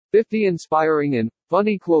50 inspiring and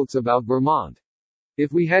funny quotes about Vermont.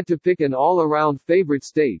 If we had to pick an all-around favorite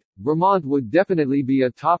state, Vermont would definitely be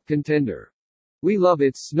a top contender. We love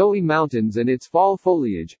its snowy mountains and its fall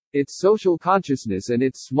foliage, its social consciousness and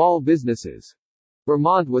its small businesses.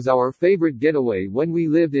 Vermont was our favorite getaway when we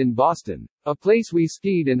lived in Boston, a place we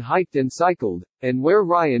skied and hiked and cycled, and where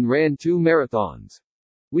Ryan ran 2 marathons.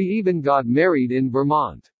 We even got married in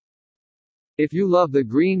Vermont. If you love the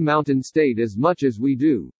Green Mountain State as much as we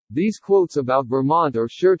do, these quotes about Vermont are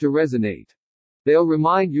sure to resonate. They'll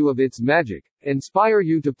remind you of its magic, inspire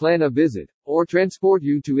you to plan a visit, or transport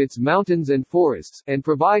you to its mountains and forests, and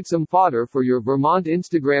provide some fodder for your Vermont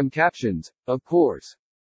Instagram captions, of course.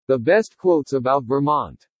 The best quotes about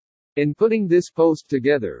Vermont. In putting this post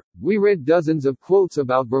together, we read dozens of quotes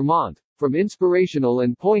about Vermont, from inspirational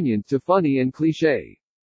and poignant to funny and cliché.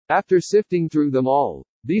 After sifting through them all,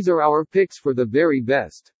 these are our picks for the very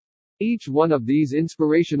best. Each one of these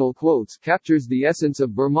inspirational quotes captures the essence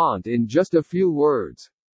of Vermont in just a few words.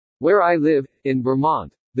 Where I live, in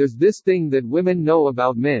Vermont, there's this thing that women know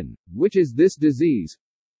about men, which is this disease.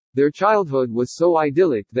 Their childhood was so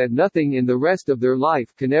idyllic that nothing in the rest of their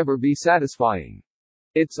life can ever be satisfying.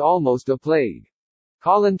 It's almost a plague.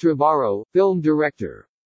 Colin Trevorrow, film director.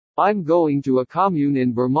 I'm going to a commune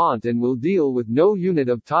in Vermont and will deal with no unit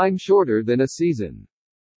of time shorter than a season.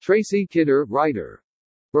 Tracy Kidder, writer.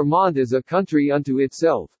 Vermont is a country unto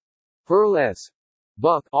itself. Pearl S.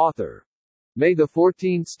 Buck, author. May the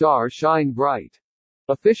 14th star shine bright.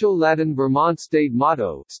 Official Latin Vermont state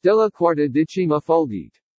motto, Stella Quarta Decima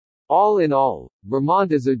Fulgit. All in all,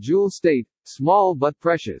 Vermont is a jewel state, small but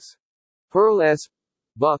precious. Pearl S.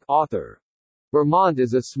 Buck, author. Vermont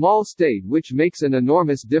is a small state which makes an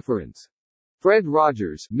enormous difference. Fred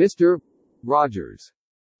Rogers, Mr. Rogers.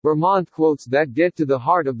 Vermont quotes that get to the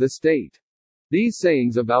heart of the state. These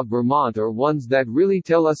sayings about Vermont are ones that really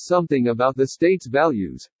tell us something about the state's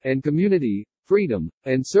values, and community, freedom,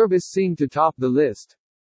 and service seem to top the list.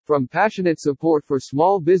 From passionate support for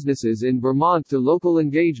small businesses in Vermont to local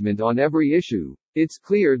engagement on every issue, it's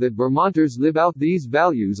clear that Vermonters live out these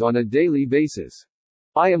values on a daily basis.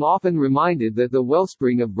 I am often reminded that the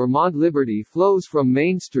wellspring of Vermont liberty flows from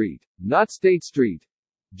Main Street, not State Street.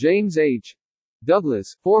 James H.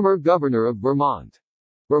 Douglas, former governor of Vermont.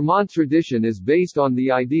 Vermont tradition is based on the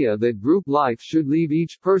idea that group life should leave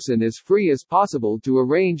each person as free as possible to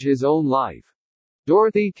arrange his own life.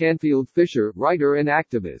 Dorothy Canfield Fisher, writer and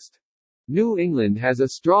activist. New England has a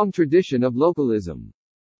strong tradition of localism.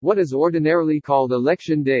 What is ordinarily called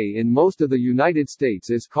Election Day in most of the United States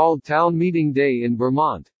is called Town Meeting Day in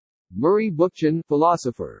Vermont. Murray Bookchin,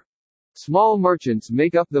 philosopher. Small merchants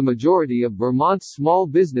make up the majority of Vermont's small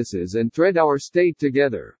businesses and thread our state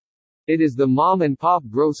together. It is the mom-and-pop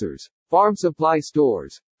grocers, farm supply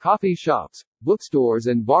stores, coffee shops, bookstores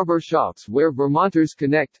and barber shops where Vermonters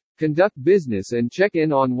connect, conduct business and check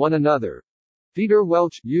in on one another. Peter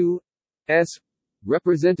Welch, U.S.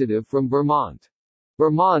 representative from Vermont.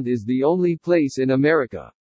 Vermont is the only place in America